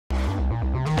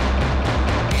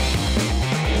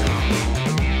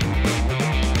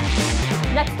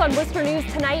on Worcester News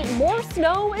tonight, more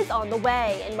snow is on the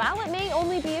way, and while it may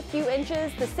only be a few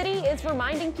inches, the city is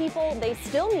reminding people they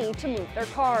still need to move their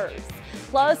cars.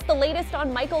 Plus, the latest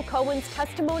on Michael Cohen's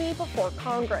testimony before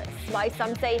Congress, why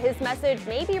some say his message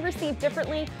may be received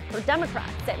differently for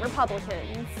Democrats and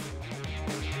Republicans.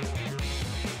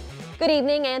 Good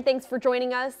evening and thanks for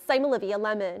joining us. I'm Olivia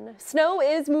Lemon. Snow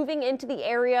is moving into the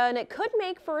area and it could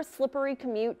make for a slippery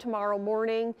commute tomorrow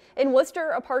morning. In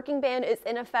Worcester, a parking ban is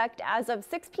in effect as of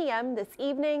 6 p.m. this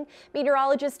evening.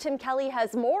 Meteorologist Tim Kelley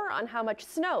has more on how much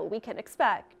snow we can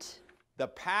expect. The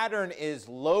pattern is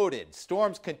loaded.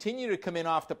 Storms continue to come in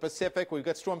off the Pacific. We've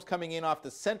got storms coming in off the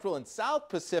Central and South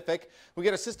Pacific. We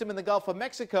got a system in the Gulf of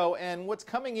Mexico, and what's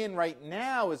coming in right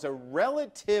now is a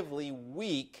relatively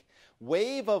weak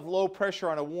wave of low pressure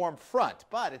on a warm front,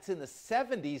 but it's in the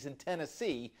 70s in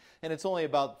Tennessee, and it's only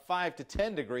about 5 to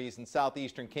 10 degrees in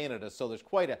southeastern Canada, so there's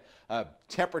quite a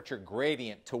temperature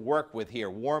gradient to work with here.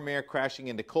 Warm air crashing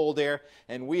into cold air,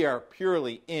 and we are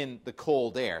purely in the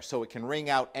cold air, so it can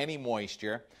wring out any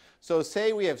moisture. So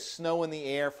say we have snow in the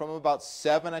air from about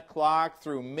 7 o'clock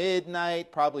through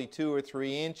midnight, probably 2 or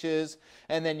 3 inches.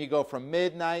 And then you go from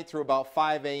midnight through about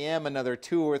 5 a.m., another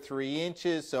 2 or 3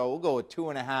 inches. So we'll go with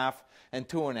 2.5 and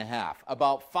 2.5.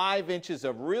 About 5 inches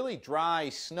of really dry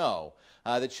snow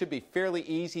that should be fairly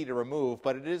easy to remove,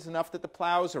 but it is enough that the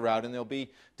plows are out, and there'll be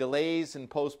delays and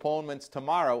postponements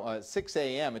tomorrow at 6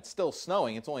 a.m. It's still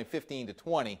snowing. It's only 15 to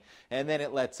 20, and then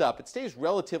it lets up. It stays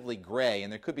relatively gray,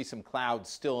 and there could be some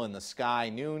clouds still in the sky.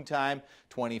 Noontime,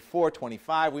 24,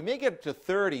 25. We may get up to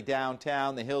 30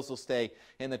 downtown. The hills will stay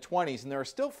in the 20s, and there are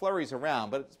still flurries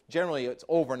around, but generally it's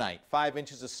overnight. 5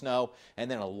 inches of snow, and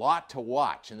then a lot to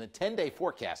watch in the 10-day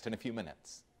forecast in a few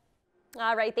minutes.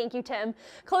 All right, thank you, Tim.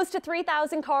 Close to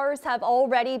 3,000 cars have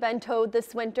already been towed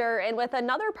this winter, and with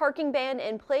another parking ban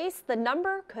in place, the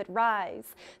number could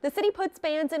rise. The city puts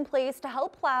bans in place to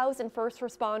help plows and first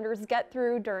responders get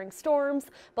through during storms,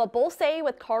 but both say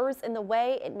with cars in the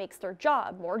way, it makes their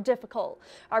job more difficult.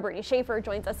 Our Brittany Schaefer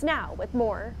joins us now with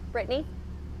more. Brittany?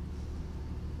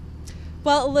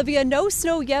 Well, Olivia, no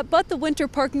snow yet, but the winter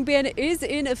parking ban is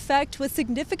in effect with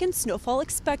significant snowfall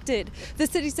expected. The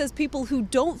city says people who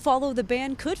don't follow the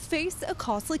ban could face a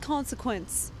costly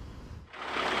consequence.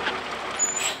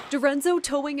 Dorenzo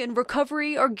Towing and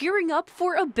Recovery are gearing up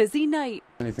for a busy night.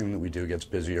 Anything that we do gets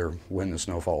busier when the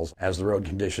snow falls. As the road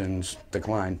conditions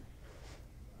decline,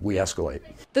 we escalate.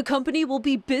 The company will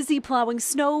be busy plowing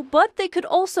snow, but they could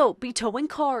also be towing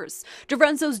cars.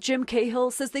 Dorenzo's Jim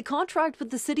Cahill says they contract with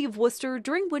the city of Worcester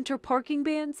during winter parking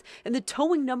bans, and the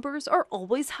towing numbers are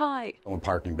always high. When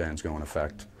parking bans go in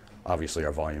effect, obviously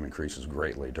our volume increases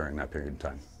greatly during that period of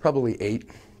time. Probably 8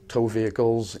 tow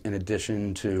vehicles in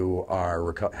addition to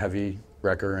our heavy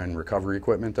wrecker and recovery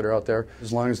equipment that are out there.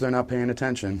 As long as they're not paying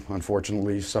attention,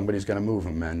 unfortunately, somebody's going to move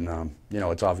them. And,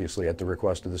 it's obviously at the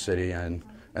request of the city and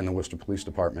the Worcester Police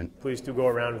Department. Police do go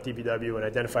around with DPW and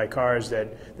identify cars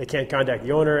that they can't contact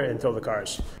the owner and tow the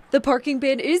cars. The parking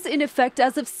ban is in effect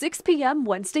as of 6 p.m.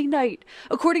 Wednesday night.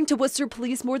 According to Worcester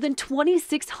Police, more than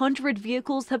 2,600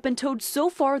 vehicles have been towed so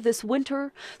far this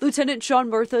winter. Lieutenant Sean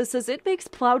Murtha says it makes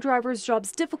plow drivers'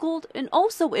 jobs difficult and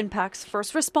also impacts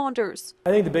first responders. I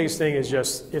think the biggest thing is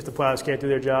just if the plows can't do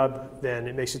their job, then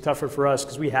it makes it tougher for us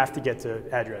because we have to get to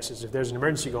addresses. If there's an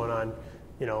emergency going on,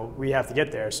 we have to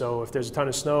get there. So if there's a ton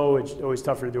of snow, it's always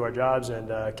tougher to do our jobs and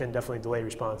can definitely delay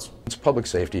response. It's a public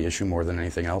safety issue more than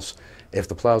anything else. If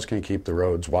the plows can keep the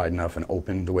roads wide enough and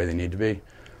open the way they need to be,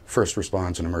 first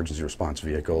response and emergency response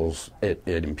vehicles, it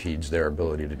impedes their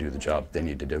ability to do the job they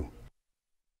need to do.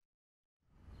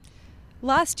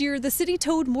 Last year, the city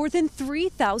towed more than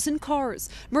 3,000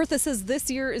 cars. Murtha says this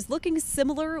year is looking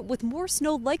similar, with more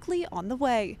snow likely on the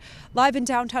way. Live in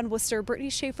downtown Worcester,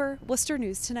 Brittany Schaefer, Worcester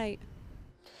News Tonight.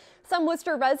 Some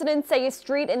Worcester residents say a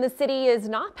street in the city is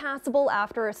not passable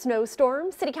after a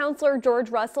snowstorm. City Councilor George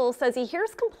Russell says he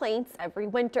hears complaints every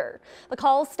winter. The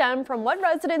calls stem from what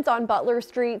residents on Butler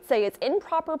Street say is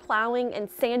improper plowing and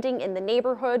sanding in the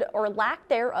neighborhood, or lack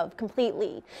thereof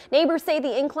completely. Neighbors say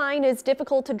the incline is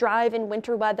difficult to drive in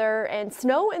winter weather and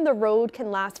snow in the road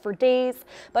can last for days.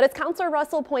 But as Councilor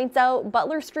Russell points out,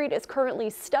 Butler Street is currently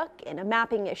stuck in a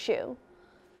mapping issue.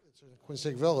 It's a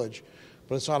Quincy Village,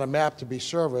 but it's on a map to be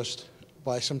serviced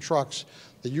by some trucks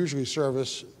that usually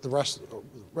service the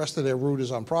rest of their route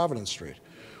is on Providence Street.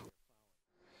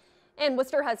 And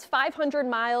Worcester has 500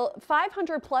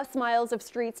 plus miles of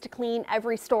streets to clean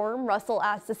every storm. Russell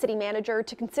asked the city manager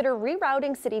to consider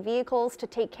rerouting city vehicles to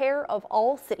take care of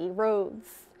all city roads.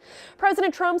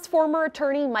 President Trump's former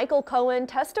attorney Michael Cohen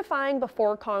testifying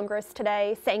before Congress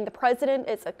today, saying the president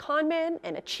is a con man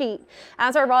and a cheat.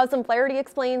 As our Roslyn Flaherty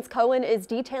explains, Cohen is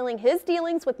detailing his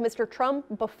dealings with Mr. Trump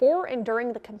before and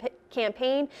during the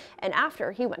campaign and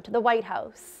after he went to the White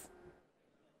House.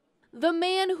 The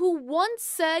man who once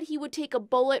said he would take a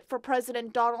bullet for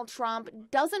President Donald Trump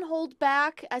doesn't hold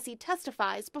back as he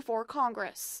testifies before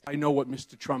Congress. I know what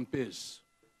Mr. Trump is.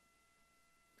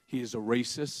 He is a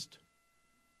racist,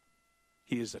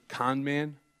 he is a con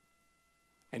man,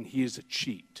 and he is a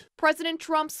cheat. President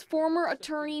Trump's former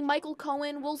attorney Michael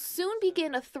Cohen will soon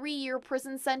begin a 3-year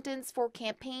prison sentence for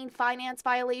campaign finance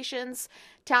violations,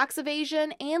 tax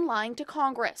evasion, and lying to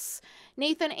Congress.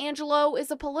 Nathan Angelo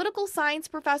is a political science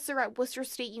professor at Worcester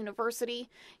State University.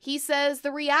 He says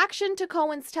the reaction to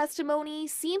Cohen's testimony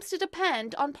seems to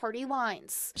depend on party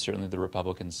lines. Certainly the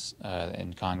Republicans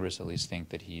in Congress at least think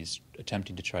that he's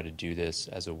attempting to try to do this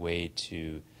as a way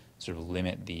to sort of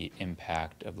limit the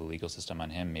impact of the legal system on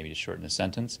him, maybe to shorten his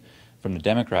sentence. From the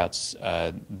Democrats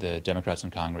in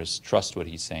Congress trust what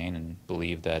he's saying and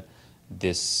believe that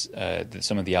that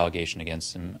some of the allegations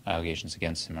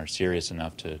against him are serious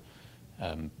enough to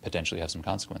potentially have some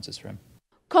consequences for him.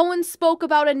 Cohen spoke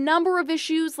about a number of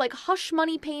issues like hush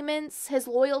money payments, his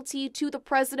loyalty to the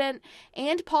president,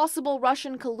 and possible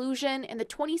Russian collusion in the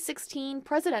 2016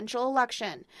 presidential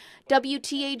election.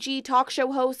 WTAG talk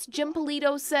show host Jim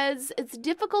Polito says it's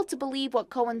difficult to believe what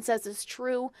Cohen says is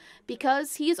true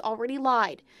because he has already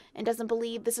lied and doesn't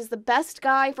believe this is the best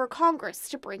guy for Congress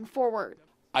to bring forward.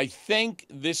 I think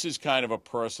this is kind of a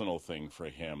personal thing for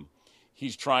him.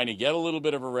 He's trying to get a little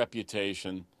bit of a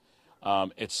reputation.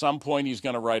 At some point, he's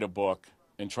going to write a book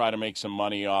and try to make some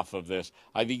money off of this.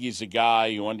 I think he's a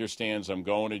guy who understands I'm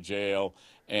going to jail,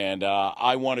 and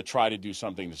I want to try to do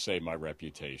something to save my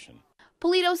reputation.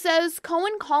 Polito says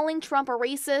Cohen calling Trump a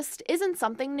racist isn't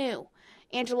something new.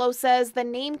 Angelo says the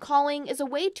name-calling is a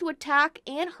way to attack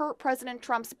and hurt President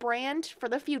Trump's brand for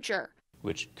the future,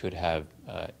 which could have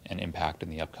an impact in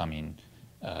the upcoming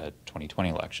 2020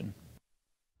 election.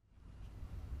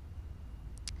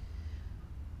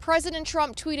 President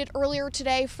Trump tweeted earlier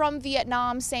today from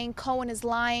Vietnam saying Cohen is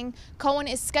lying. Cohen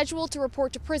is scheduled to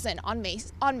report to prison on May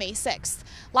 6th.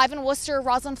 Live in Worcester,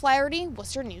 Roslyn Flaherty,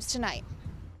 Worcester News Tonight.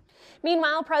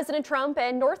 Meanwhile, President Trump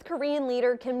and North Korean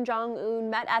leader Kim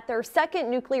Jong-un met at their second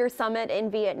nuclear summit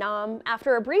in Vietnam.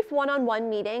 After a brief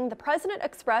one-on-one meeting, the president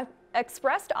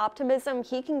expressed optimism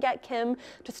he can get Kim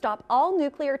to stop all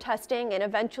nuclear testing and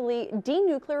eventually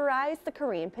denuclearize the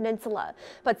Korean peninsula.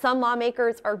 But some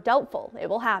lawmakers are doubtful it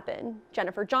will happen.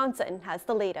 Jennifer Johnson has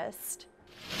the latest.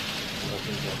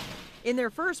 In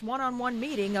their first one-on-one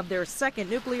meeting of their second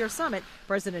nuclear summit,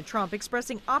 President Trump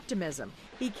expressing optimism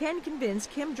he can convince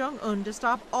Kim Jong-un to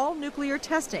stop all nuclear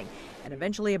testing and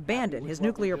eventually abandon his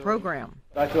nuclear program.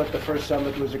 I thought the first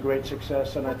summit was a great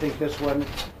success, and I think this one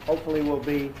hopefully will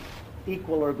be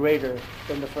equal or greater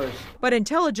than the first. But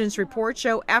intelligence reports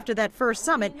show after that first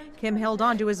summit, Kim held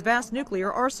on to his vast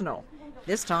nuclear arsenal.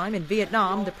 This time in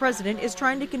Vietnam, the president is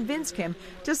trying to convince Kim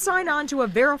to sign on to a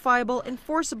verifiable,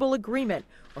 enforceable agreement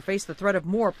or face the threat of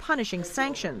more punishing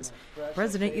sanctions. The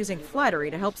president using flattery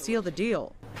to help seal the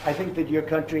deal. I think that your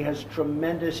country has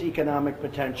tremendous economic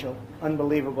potential,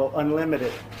 unbelievable,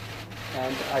 unlimited.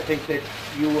 And I think that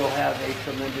you will have a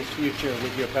tremendous future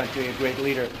with your country, a great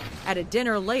leader. At a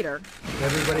dinner later,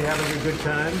 Everybody having a good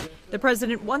time? the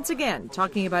president once again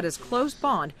talking about his close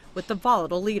bond with the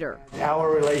volatile leader.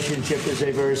 Our relationship is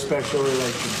a very special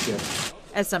relationship.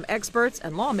 As some experts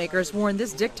and lawmakers warn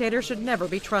this dictator should never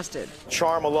be trusted.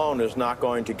 Charm alone is not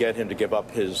going to get him to give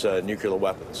up his nuclear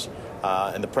weapons.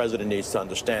 And the president needs to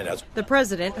understand that. The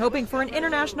president hoping for an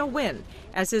international win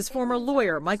as his former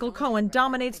lawyer, Michael Cohen,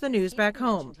 dominates the news back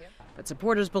home. But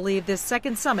supporters believe this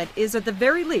second summit is at the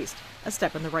very least a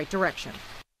step in the right direction.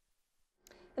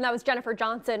 And that was Jennifer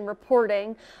Johnson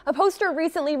reporting. A poster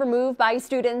recently removed by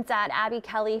students at Abby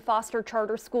Kelley Foster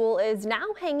Charter School is now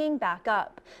hanging back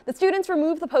up. The students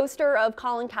removed the poster of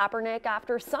Colin Kaepernick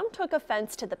after some took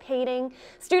offense to the painting.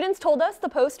 Students told us the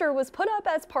poster was put up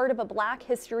as part of a Black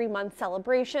History Month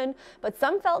celebration, but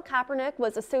some felt Kaepernick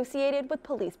was associated with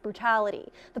police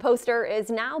brutality. The poster is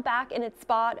now back in its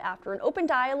spot after an open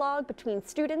dialogue between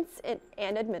students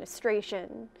and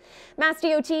administration. Mass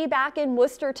DOT back in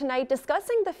Worcester tonight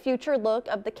discussing the the future look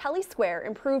of the Kelley Square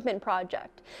Improvement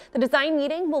Project. The design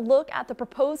meeting will look at the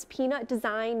proposed peanut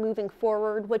design moving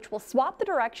forward, which will swap the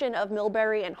direction of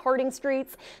Millbury and Harding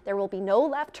Streets. There will be no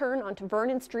left turn onto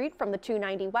Vernon Street from the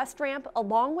 290 West ramp,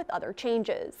 along with other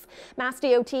changes. Mass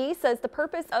DOT says the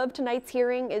purpose of tonight's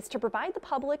hearing is to provide the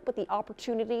public with the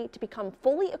opportunity to become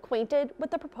fully acquainted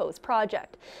with the proposed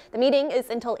project. The meeting is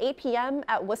until 8 p.m.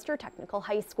 at Worcester Technical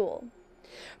High School.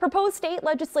 Proposed state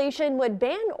legislation would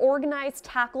ban organized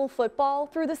tackle football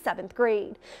through the 7th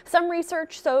grade. Some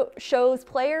research shows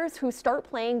players who start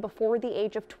playing before the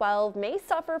age of 12 may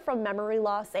suffer from memory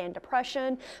loss and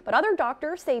depression, but other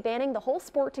doctors say banning the whole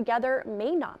sport together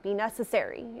may not be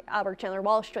necessary. Our Chandler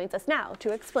Walsh joins us now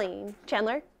to explain.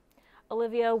 Chandler?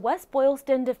 Olivia, West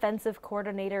Boylston defensive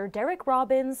coordinator Derek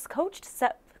Robbins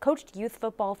coached youth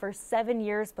football for 7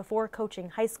 years before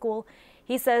coaching high school.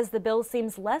 He says the bill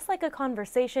seems less like a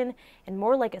conversation and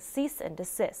more like a cease and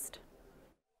desist.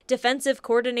 Defensive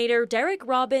coordinator Derek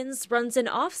Robbins runs an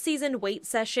off-season weight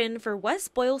session for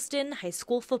West Boylston high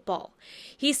school football.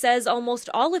 He says almost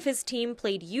all of his team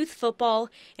played youth football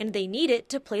and they need it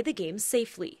to play the game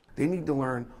safely. They need to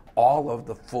learn all of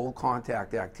the full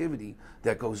contact activity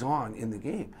that goes on in the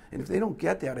game. And if they don't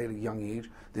get that at a young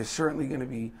age, they're certainly going to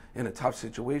be in a tough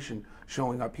situation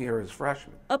showing up here as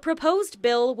freshmen. A proposed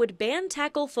bill would ban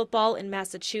tackle football in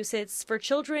Massachusetts for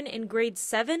children in grades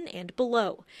 7 and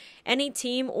below. Any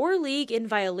team or league in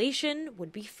violation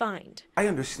would be fined. I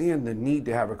understand the need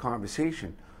to have a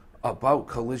conversation about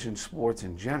collision sports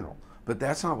in general, but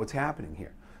that's not what's happening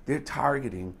here. They're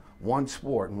targeting one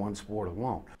sport and one sport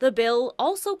alone. The bill,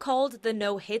 also called the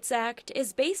No Hits Act,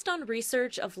 is based on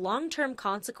research of long-term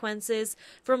consequences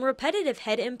from repetitive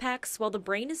head impacts while the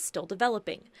brain is still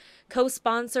developing.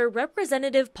 Co-sponsor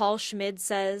Representative Paul Schmid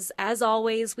says, as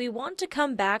always, we want to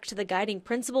come back to the guiding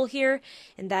principle here,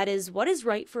 and that is what is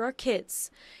right for our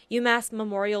kids. UMass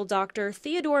Memorial Dr.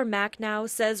 Theodore Macknow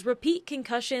says repeat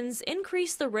concussions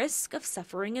increase the risk of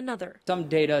suffering another. Some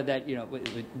data that,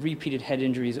 with repeated head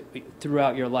injuries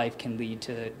throughout your life can lead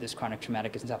to this chronic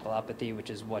traumatic encephalopathy, which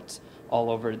is what's all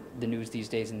over the news these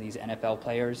days in these NFL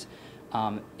players.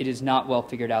 It is not well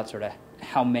figured out sort of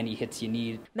how many hits you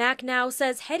need. Macknow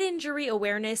says head injury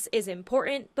awareness is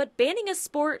important, but banning a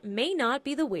sport may not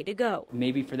be the way to go.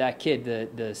 Maybe for that kid,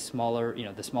 the smaller,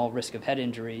 the small risk of head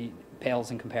injury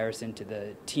pales in comparison to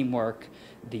the teamwork,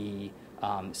 the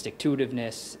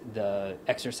stick-to-itiveness, the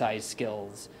exercise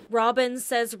skills. Robbins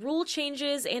says rule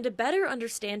changes and a better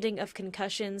understanding of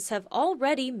concussions have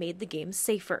already made the game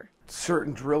safer.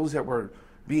 Certain drills that were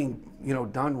being,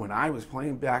 done when I was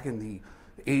playing back in the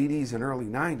 80s and early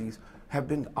 90s have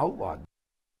been outlawed.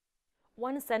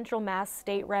 One Central Mass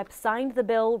state rep signed the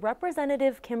bill.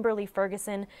 Representative Kimberly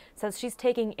Ferguson says she's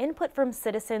taking input from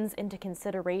citizens into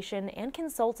consideration and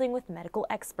consulting with medical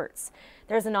experts.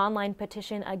 There's an online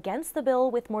petition against the bill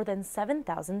with more than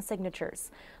 7,000 signatures.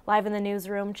 Live in the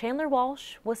newsroom, Chandler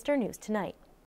Walsh, Worcester News Tonight.